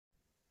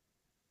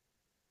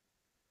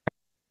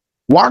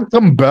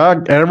Welcome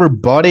back,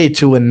 everybody,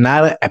 to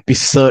another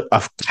episode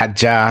of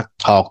Kaja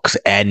Talks.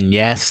 And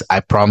yes,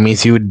 I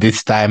promise you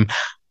this time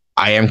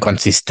I am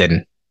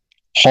consistent.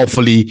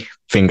 Hopefully,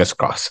 fingers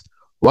crossed.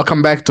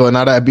 Welcome back to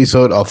another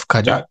episode of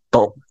Kaja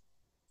Talk,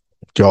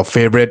 your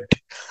favorite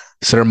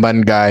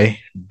Seremban guy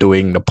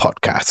doing the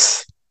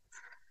podcast.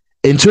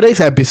 In today's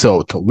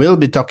episode, we'll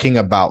be talking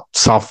about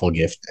self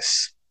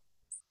forgiveness.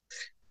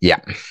 Yeah,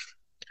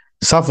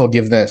 self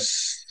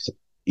forgiveness.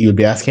 You'll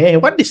be asking, hey,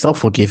 what is self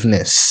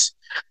forgiveness?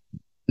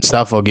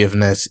 Self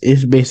forgiveness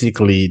is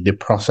basically the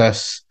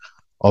process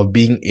of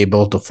being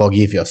able to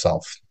forgive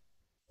yourself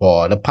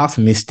for the past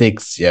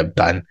mistakes you have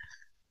done,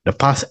 the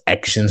past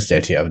actions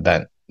that you have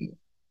done.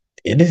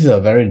 It is a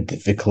very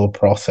difficult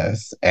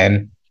process,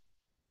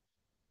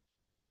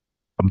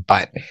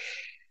 but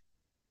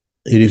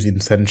it is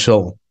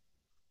essential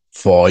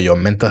for your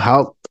mental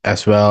health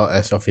as well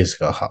as your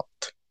physical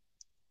health.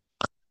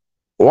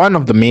 One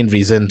of the main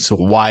reasons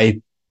why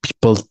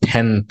people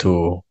tend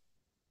to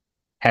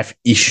have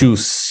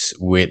issues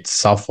with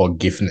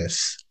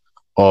self-forgiveness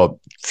or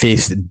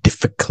face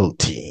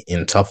difficulty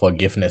in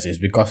self-forgiveness is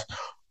because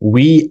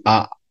we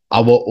are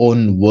our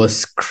own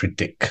worst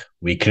critic.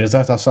 We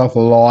criticize ourselves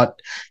a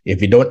lot.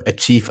 If we don't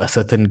achieve a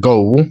certain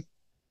goal,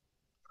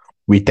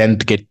 we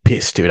tend to get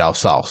pissed with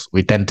ourselves.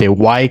 We tend to say,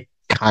 why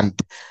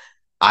can't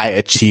I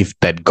achieve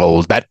that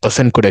goal? That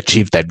person could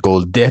achieve that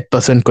goal. That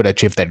person could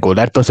achieve that goal.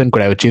 That person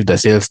could have achieved the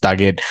sales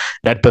target.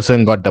 That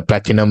person got the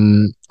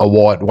platinum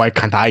award. Why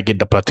can't I get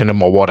the platinum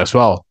award as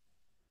well?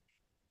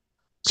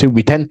 So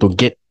we tend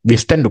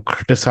to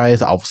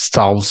criticize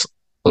ourselves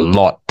a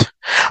lot.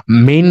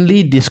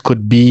 Mainly, this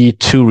could be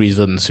two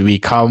reasons. We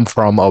come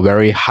from a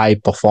very high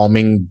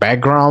performing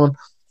background,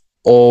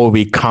 or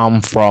we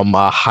come from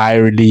a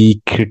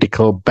highly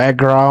critical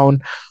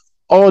background,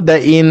 or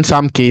that in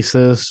some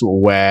cases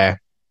where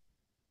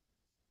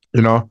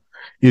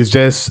it's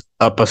just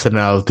a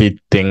personality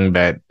thing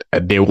that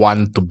they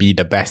want to be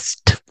the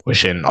best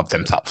version of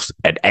themselves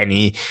at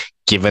any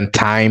given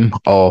time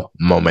or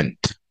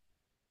moment.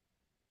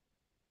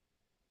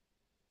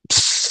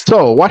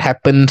 So, what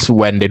happens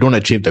when they don't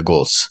achieve the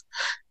goals?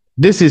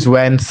 This is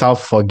when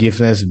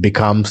self-forgiveness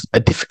becomes a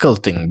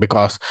difficult thing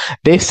because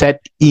they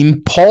set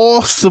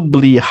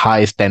impossibly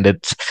high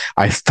standards.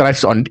 I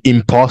stress on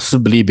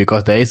impossibly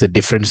because there is a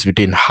difference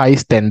between high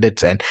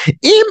standards and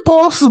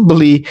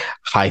impossibly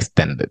high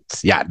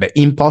standards. Yeah, the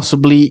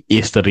impossibly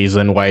is the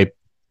reason why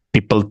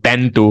people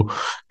tend to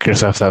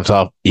criticize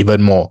themselves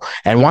even more.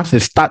 And once they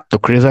start to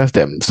criticize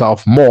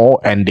themselves more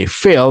and they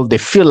fail, they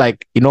feel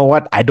like, you know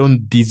what, I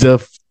don't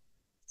deserve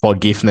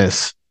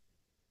forgiveness.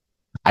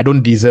 I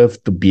don't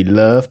deserve to be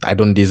loved. I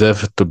don't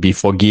deserve to be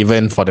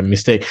forgiven for the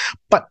mistake.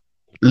 But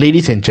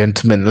ladies and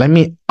gentlemen, let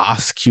me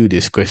ask you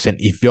this question.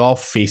 If you're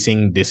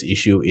facing this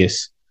issue,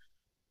 is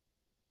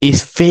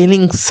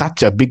failing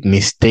such a big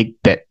mistake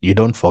that you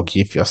don't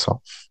forgive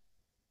yourself?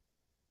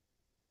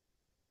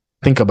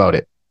 Think about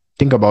it.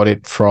 Think about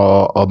it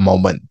for a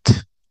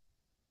moment.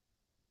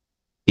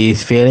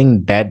 Is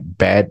failing that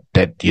bad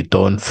that you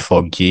don't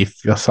forgive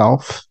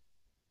yourself?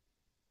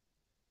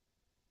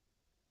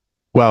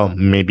 Well,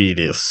 maybe it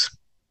is.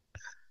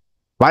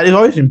 But it's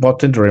always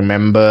important to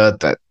remember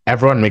that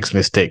everyone makes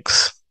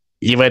mistakes.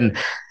 Even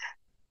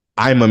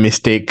I'm a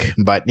mistake,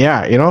 but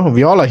yeah,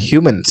 we all are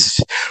humans.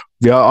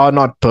 We are all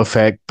not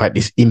perfect, but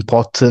it's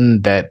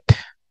important that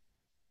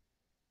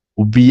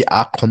we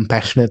are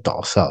compassionate to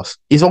ourselves.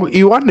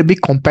 You want to be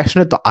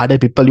compassionate to other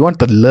people, you want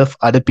to love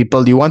other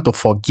people, you want to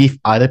forgive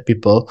other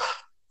people,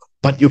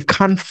 but you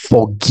can't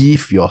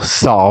forgive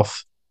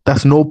yourself.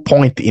 There's no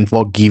point in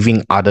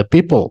forgiving other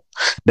people.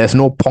 There's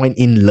no point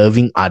in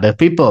loving other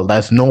people.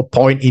 There's no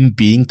point in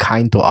being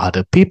kind to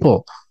other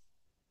people.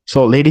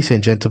 So, ladies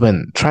and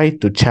gentlemen, try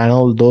to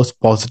channel those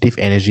positive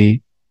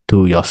energy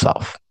to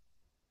yourself.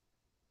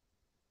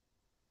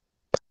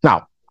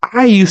 Now,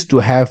 I used to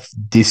have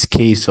this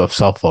case of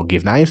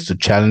self-forgiveness.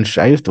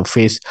 I used to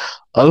face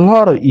a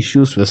lot of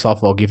issues with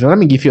self-forgiveness. Let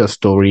me give you a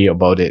story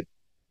about it.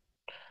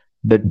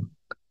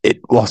 It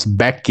was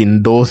back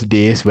in those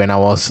days when I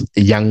was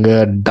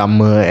younger,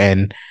 dumber,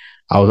 and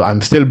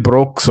I'm still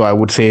broke, so I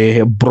would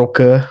say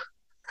broker.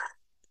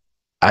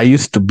 I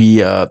used to be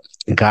a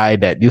guy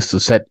that used to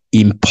set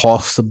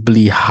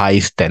impossibly high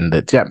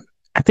standards. Yeah,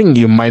 I think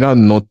you might not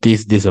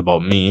notice this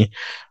about me.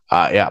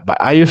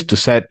 But I used to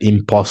set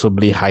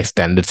impossibly high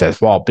standards as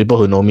well. People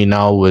who know me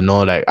now will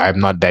know like I'm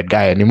not that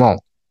guy anymore.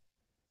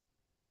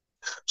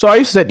 So I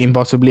used to set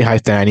impossibly high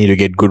standards. I need to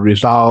get good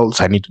results.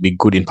 I need to be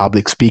good in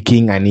public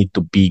speaking. I need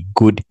to be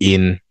good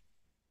in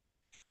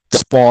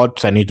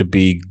sports. I need to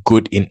be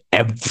good in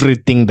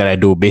everything that I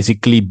do.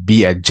 Basically,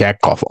 be a jack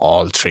of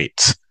all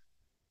trades.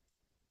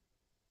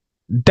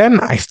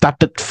 Then I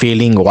started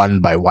failing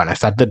one by one. I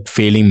started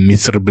failing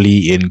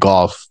miserably in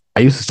golf. I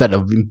used to set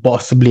an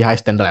impossibly high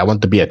standard. I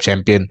want to be a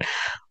champion.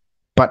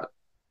 But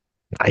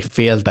I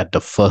failed at the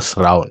first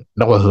round.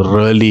 That was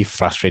really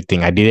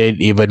frustrating. I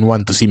didn't even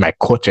want to see my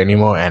coach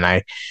anymore, and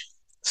I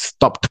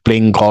stopped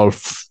playing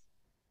golf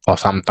for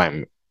some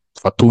time.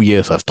 for 2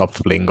 years I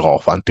stopped playing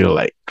golf until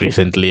like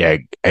recently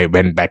I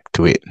went back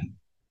to it.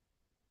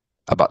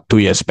 About 2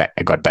 years back,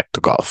 I got back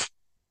to golf.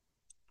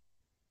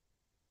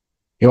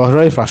 It was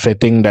really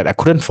frustrating that I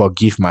couldn't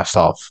forgive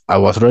myself. I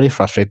was really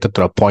frustrated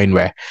to the point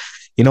where,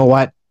 you know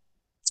what,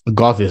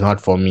 golf is not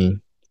for me.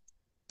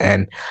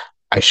 And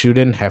I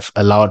shouldn't have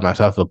allowed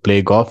myself to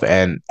play golf.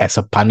 And as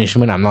a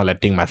punishment, I'm not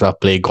letting myself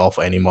play golf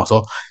anymore.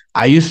 So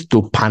I used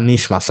to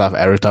punish myself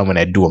every time when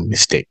I do a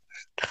mistake.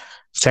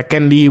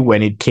 Secondly,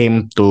 when it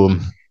came to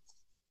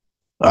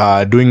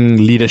doing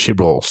leadership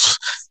roles,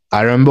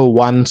 I remember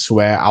once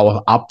where I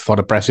was up for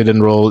the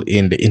president role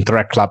in the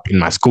Interact Club in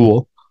my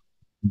school,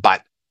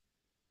 but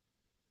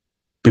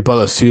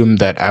people assumed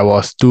that I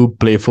was too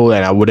playful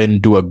and I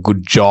wouldn't do a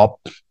good job.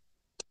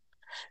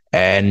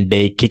 And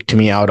they kicked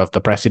me out of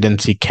the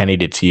presidency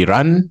candidacy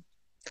run.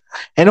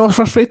 And it was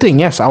frustrating.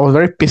 Yes, I was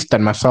very pissed at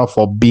myself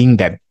for being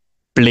that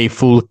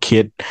playful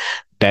kid,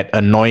 that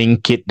annoying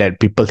kid that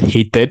people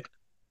hated.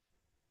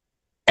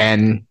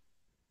 And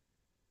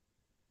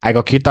I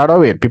got kicked out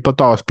of it. People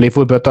thought I was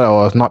playful, people thought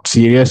I was not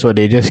serious, so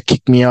they just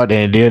kicked me out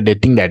and they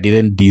think that I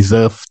didn't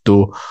deserve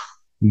to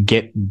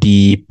get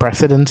the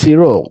presidency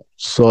role.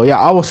 So yeah,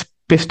 I was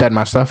pissed at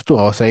myself too.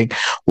 I was saying,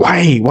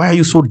 why are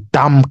you so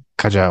dumb,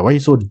 Kaja? Why are you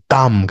so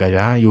dumb,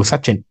 Kaja? You're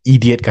such an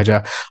idiot,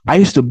 Kaja. I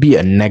used to be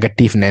a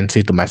negative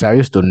Nancy to myself. I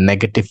used to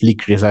negatively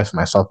criticize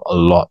myself a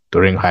lot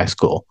during high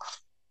school.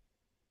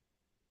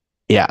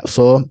 Yeah,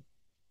 so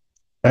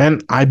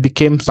and I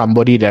became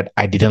somebody that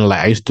I didn't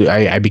like.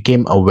 I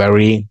became a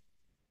very,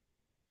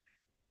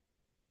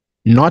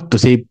 not to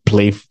say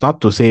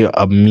not to say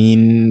a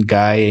mean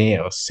guy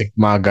or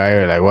Sigma guy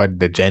or like what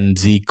the Gen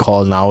Z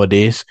call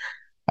nowadays.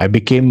 I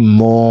became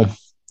more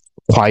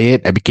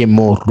quiet. I became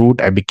more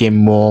rude. I became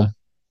more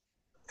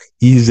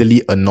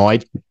easily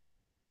annoyed,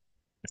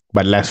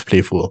 but less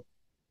playful.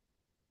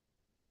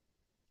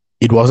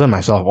 It wasn't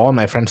myself. All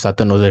my friends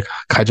started was like,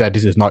 Kaja,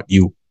 this is not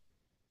you.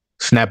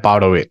 Snap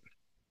out of it.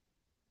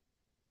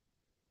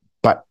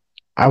 But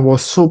I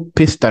was so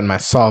pissed at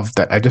myself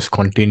that I just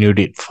continued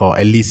it for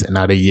at least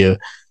another year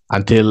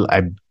until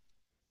I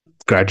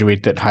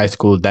graduated high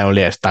school. Then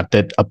only I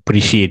started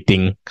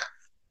appreciating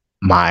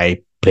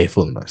my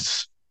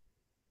playfulness.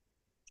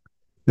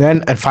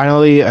 Then, and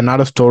finally,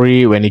 another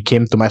story when it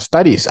came to my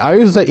studies. I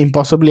use the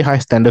impossibly high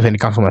standards when it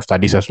comes to my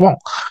studies as well.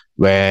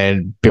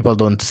 When people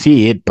don't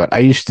see it, but I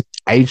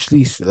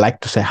usually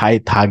like to say high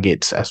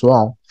targets as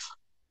well.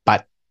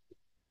 But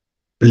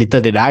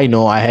little did I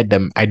know, I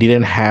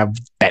didn't have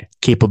that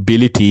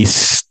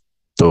capabilities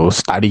to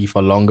study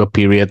for longer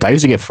periods. I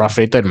used to get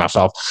frustrated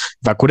myself.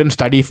 If I couldn't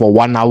study for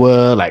 1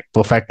 hour like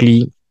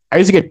perfectly, I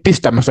used to get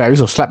pissed at myself. I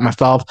used to slap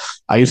myself.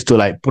 I used to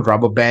like put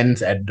rubber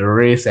bands at the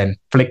wrist and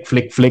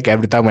flick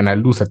every time when I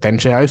lose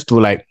attention. I used to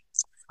like,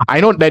 I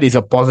know that is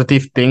a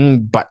positive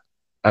thing, but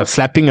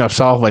slapping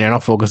yourself when you're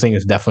not focusing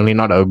is definitely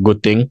not a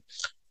good thing.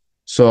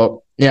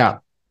 So yeah,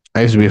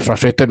 I used to be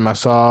frustrated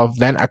myself.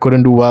 Then I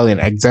couldn't do well in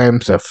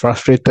exams. I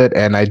frustrated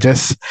and I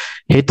just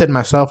hated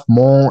myself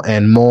more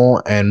and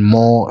more and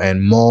more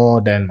and more.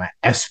 Then my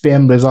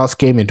SPM results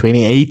came in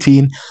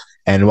 2018.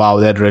 And wow,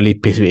 that really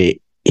pissed me.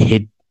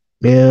 It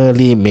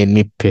really made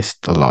me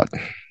pissed a lot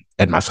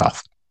at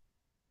myself.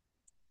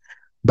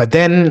 But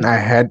then I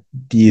had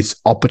this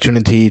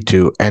opportunity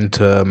to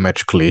enter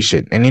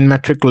matriculation. And in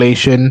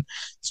matriculation,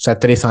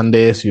 Saturday,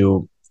 Sundays,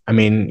 you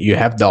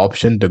have the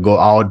option to go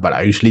out, but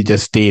I usually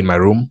just stay in my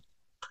room.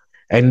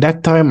 And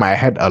that time I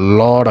had a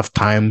lot of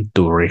time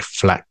to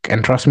reflect.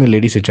 And trust me,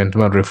 ladies and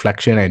gentlemen,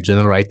 reflection and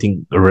journal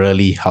writing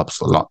really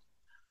helps a lot.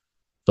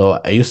 So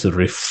I used to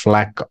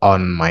reflect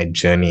on my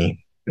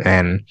journey,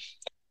 and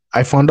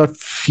I found out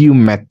few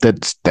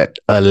methods that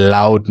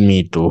allowed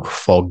me to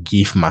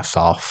forgive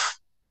myself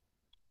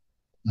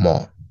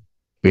more,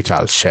 which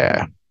I'll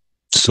share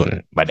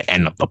soon by the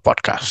end of the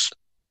podcast.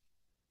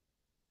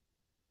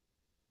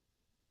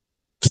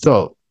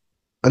 So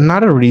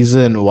another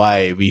reason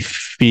why we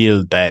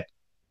feel that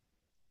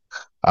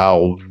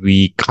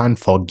we can't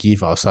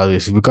forgive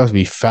ourselves is because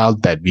we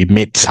felt that we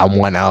made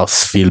someone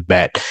else feel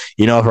bad.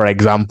 You know, for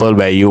example,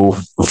 where you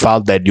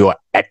felt that you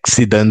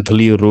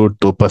accidentally rude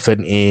to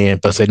person A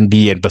and person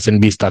B, and person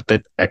B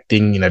started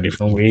acting in a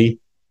different way.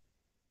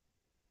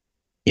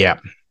 Yeah,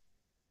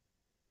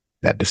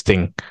 that is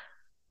thing.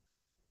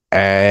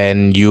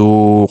 And you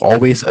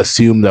always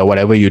assume that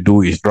whatever you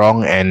do is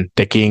wrong and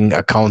taking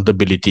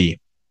accountability.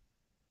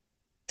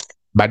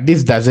 But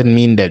this doesn't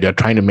mean that you're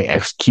trying to make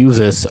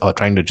excuses or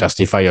trying to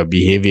justify your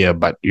behavior,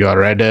 but you're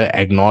rather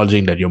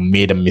acknowledging that you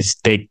made a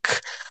mistake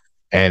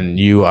and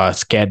you are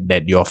scared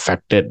that you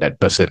affected that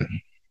person.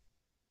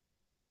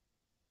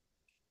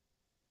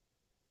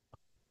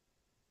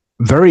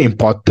 Very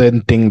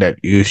important thing that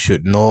you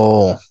should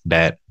know,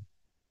 that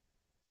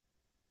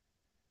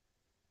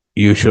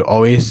you should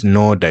always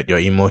know that your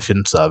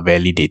emotions are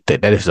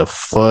validated. That is the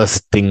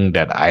first thing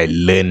that I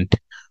learned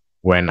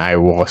when I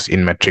was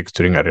in matrix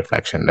during a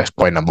reflection. That's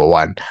point number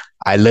one.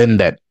 I learned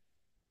that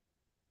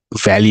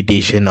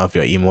validation of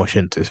your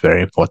emotions is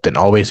very important.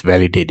 Always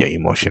validate your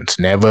emotions.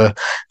 Never,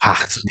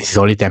 this is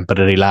only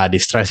temporary lah.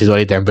 This stress is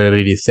only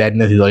temporary. This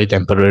sadness is only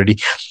temporary.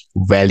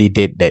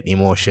 Validate that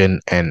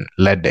emotion and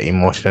let the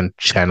emotion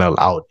channel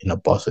out in a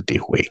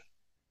positive way.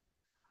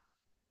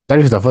 That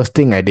is the first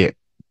thing I did.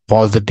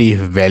 Positive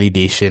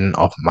validation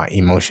of my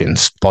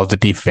emotions.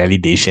 Positive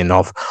validation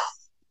of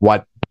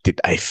what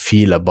did I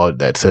feel about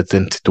that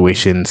certain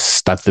situation.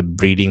 Started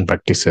breathing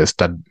practices,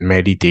 start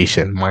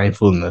meditation,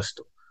 mindfulness,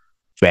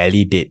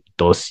 validate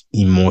those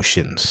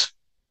emotions.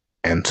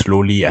 And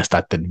slowly I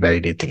started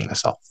validating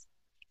myself.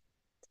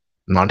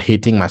 Not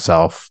hating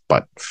myself,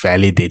 but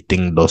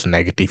validating those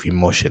negative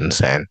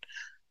emotions and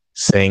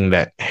saying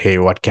that, hey,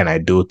 what can I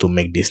do to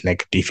make these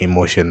negative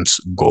emotions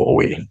go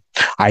away?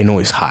 I know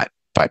it's hard,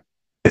 but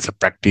it's a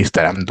practice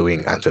that I'm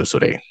doing until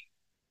today.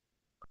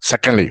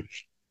 Secondly,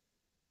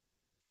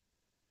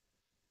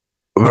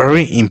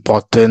 very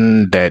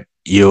important that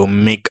you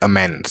make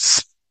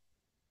amends.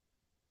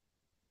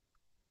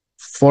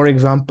 For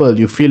example,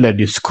 you feel that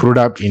you screwed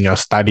up in your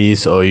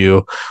studies, or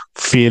you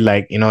feel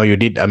like, you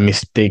did a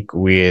mistake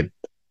with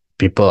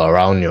people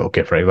around you.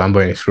 Okay, for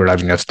example, you screwed up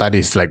in your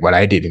studies, like what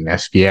I did in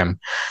SPM.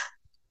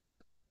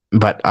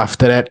 But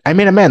after that, I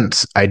made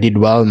amends. I did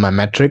well in my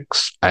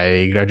metrics.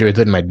 I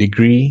graduated my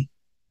degree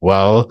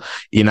well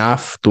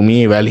enough to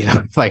me, well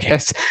enough, I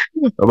guess.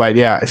 But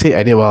yeah, see,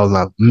 I did well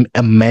enough.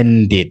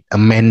 Amended.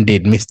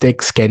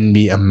 Mistakes can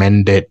be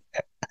amended.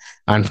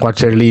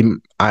 Unfortunately,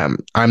 I'm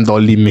the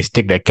only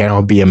mistake that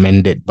cannot be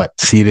amended. But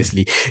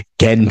seriously,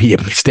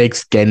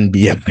 mistakes can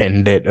be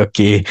amended.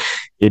 Okay,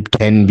 it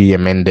can be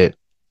amended.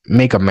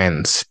 Make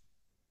amends.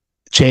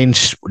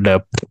 Change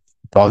the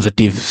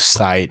positive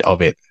side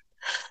of it.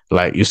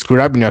 Like, you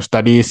screwed up in your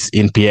studies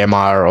in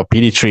PMR or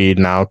PD3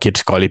 now.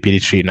 Kids call it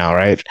PD3 now,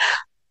 right?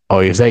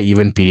 Or is that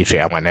even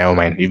PD3? Never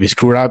mind. If you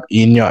screw up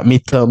in your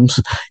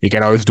midterms, you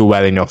can always do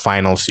well in your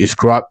finals. You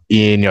screw up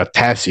in your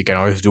tests, you can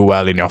always do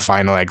well in your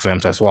final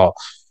exams as well.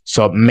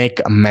 So make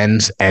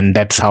amends, and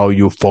that's how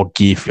you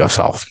forgive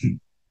yourself.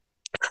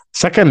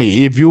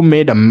 Secondly, if you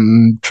made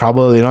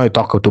trouble, you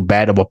talk too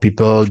bad about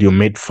people, you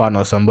made fun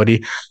of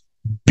somebody,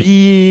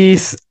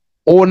 please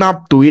own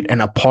up to it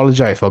and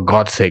apologize, for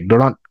God's sake. Do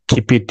not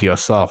keep it to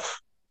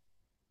yourself.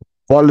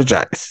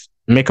 Apologize.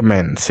 Make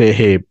amends. Say,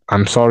 hey,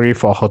 I'm sorry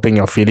for hurting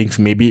your feelings.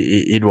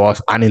 Maybe it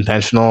was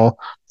unintentional,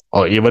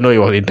 or even though it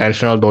was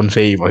intentional, don't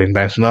say it was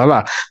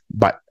intentional,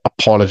 but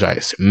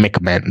apologize. Make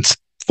amends.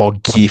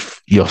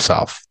 Forgive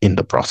yourself in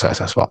the process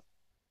as well.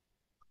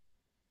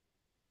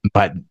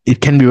 But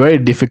it can be very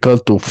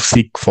difficult to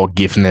seek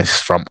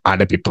forgiveness from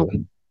other people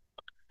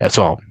as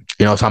well.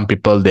 Some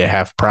people, they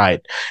have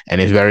pride,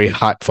 and it's very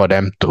hard for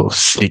them to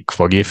seek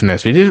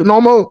forgiveness, which is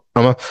normal.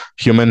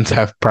 Humans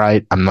have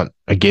pride. I'm not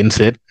against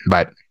it,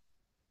 but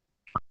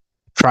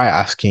try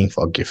asking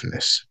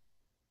forgiveness.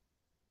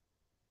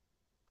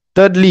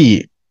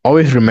 Thirdly,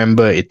 always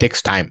remember it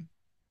takes time.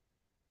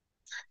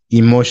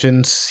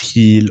 Emotions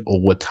heal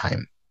over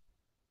time.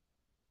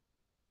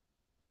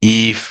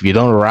 If you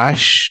don't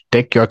rush,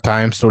 take your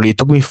time slowly. It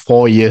took me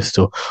 4 years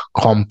to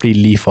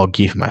completely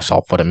forgive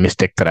myself for the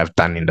mistake that I've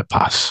done in the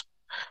past.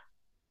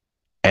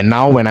 And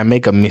now when I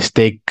make a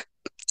mistake,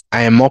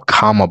 I am more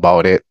calm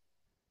about it.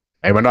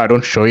 Even though I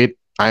don't show it,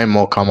 I am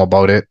more calm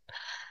about it.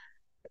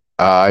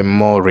 I'm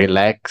more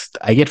relaxed.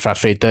 I get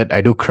frustrated.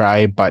 I do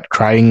cry, but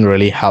crying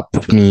really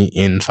helps me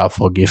in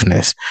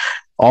self-forgiveness.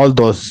 All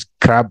those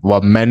crap,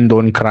 well, men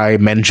don't cry,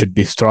 men should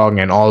be strong,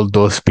 and all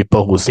those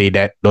people who say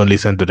that, don't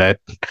listen to that.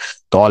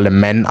 To all the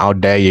men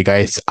out there, you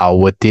guys are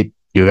worth it.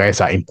 You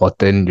guys are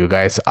important. Your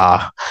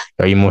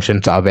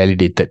emotions are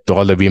validated. To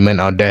all the women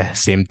out there,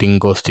 same thing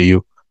goes to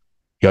you.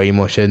 Your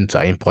emotions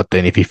are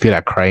important. If you feel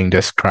like crying,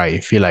 just cry. If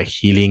you feel like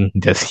healing,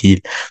 just heal.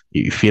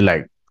 If you feel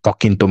like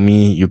talking to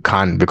me, you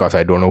can't, because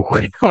I don't know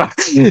who you are.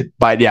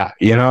 But yeah,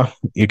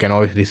 you can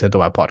always listen to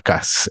my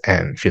podcasts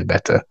and feel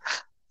better.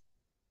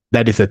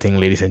 That is the thing,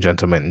 ladies and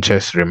gentlemen.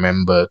 Just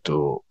remember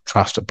to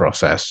trust the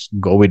process,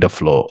 go with the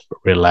flow,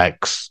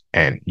 relax,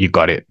 and you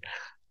got it.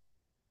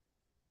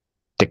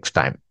 Takes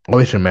time.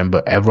 Always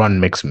remember,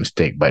 everyone makes a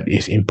mistake, but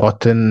it's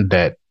important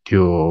that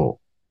you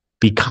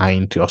be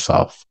kind to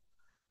yourself,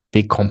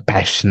 be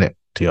compassionate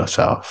to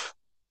yourself,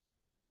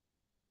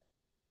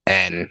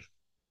 and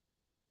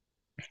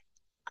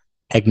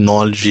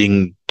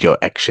acknowledging your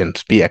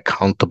actions, be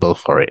accountable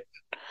for it.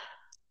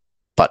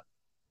 But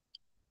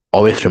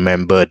always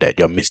remember that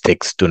your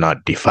mistakes do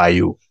not define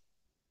you.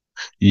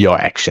 Your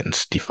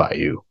actions define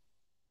you.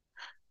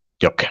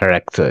 Your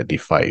character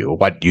define you.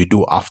 What you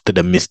do after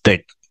the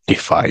mistake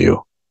define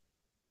you.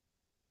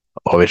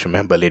 Always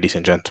remember, ladies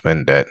and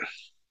gentlemen, that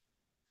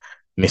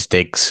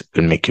mistakes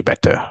will make you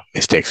better.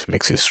 Mistakes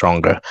makes you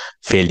stronger.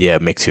 Failure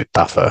makes you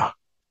tougher.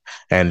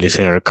 And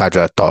listening to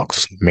Kaja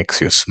Talks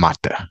makes you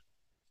smarter.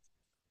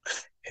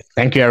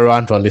 Thank you,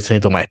 everyone, for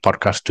listening to my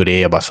podcast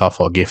today about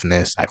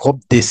self-forgiveness. I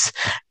hope this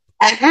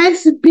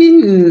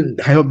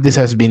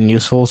has been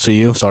useful to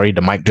you. Sorry,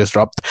 the mic just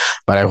dropped,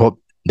 but I hope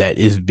that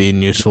it's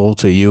been useful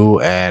to you.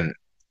 And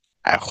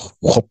I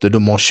hope to do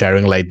more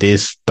sharing like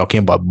this, talking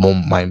about more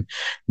my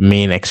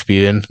main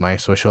experience, my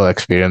social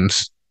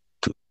experience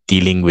to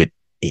dealing with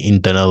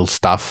internal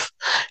stuff.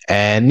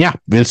 And yeah,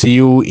 we'll see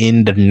you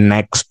in the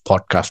next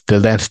podcast.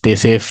 Till then, stay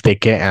safe,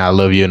 take care, and I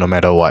love you no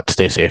matter what.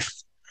 Stay safe.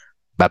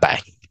 Bye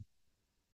bye.